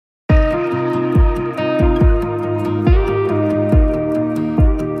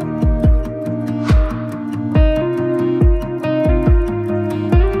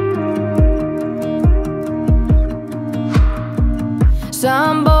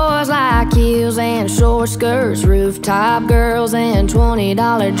boys like heels and short skirts, rooftop girls and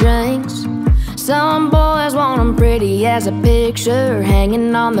 $20 drinks. Some boys want them pretty as a picture,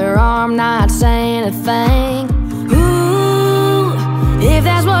 hanging on their arm, not saying a thing. Ooh, if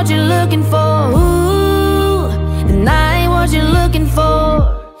that's what you're looking for, ooh, then I ain't what you're looking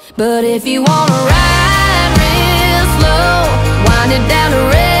for. But if you wanna ride real slow, wind it down the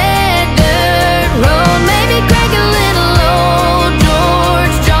red dirt road, maybe crack a little old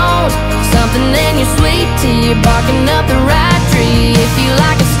George Jones, something in your sweet tea, you're barking up the right tree. If you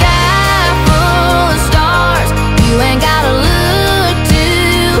like a sky full of stars, you ain't gotta look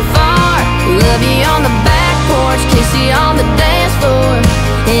too far. Love you on the back porch, kiss you on the dance floor,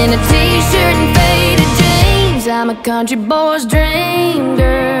 in a t-shirt and faded jeans. I'm a country boy's dream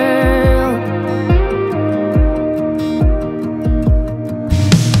girl.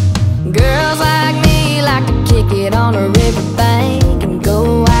 Girls like me like to kick it on a riverbank and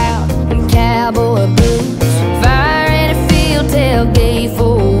go out in cowboy boots, fire in a field, tailgate,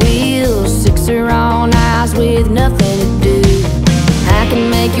 four wheels, sixer on ice with nothing to do. I can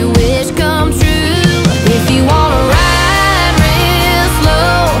make your wish come true. If you wanna ride real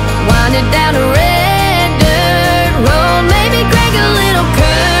slow, wind it down the red dirt road, maybe crack a little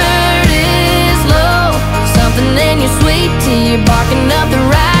Curtis low, something in your sweet tea, you're barking up the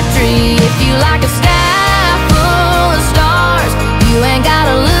right tree. If you like a sky full of stars, you ain't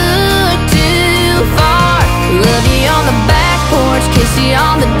gotta look too far. Love you on the back porch, kiss you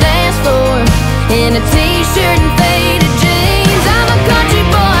on the dance floor, in a t-shirt and faded jeans. I'm a country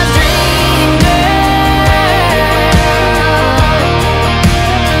boy's dream girl.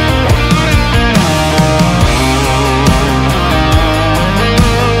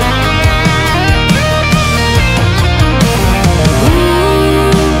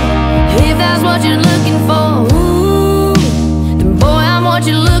 Ooh, if that's what you're looking for, ooh, then boy, I'm what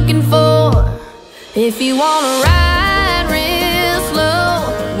you're looking for. If you wanna ride real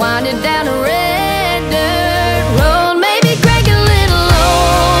slow, wind it down the red dirt road, maybe crack a little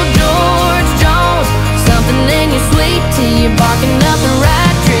old George Jones, something in your sweet tea, you're barking up the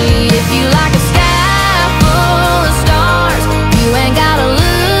right tree. If you like a sky full of stars, you ain't gotta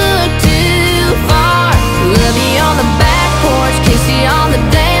look too far. Love you on the back porch, kiss you on the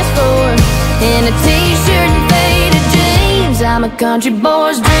dance floor, in a t-shirt and faded jeans. I'm a country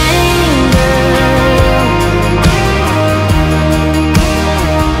boy's dream girl.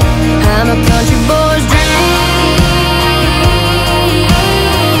 I'm a country boy's dream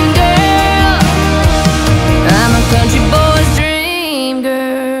girl. I'm a country boy.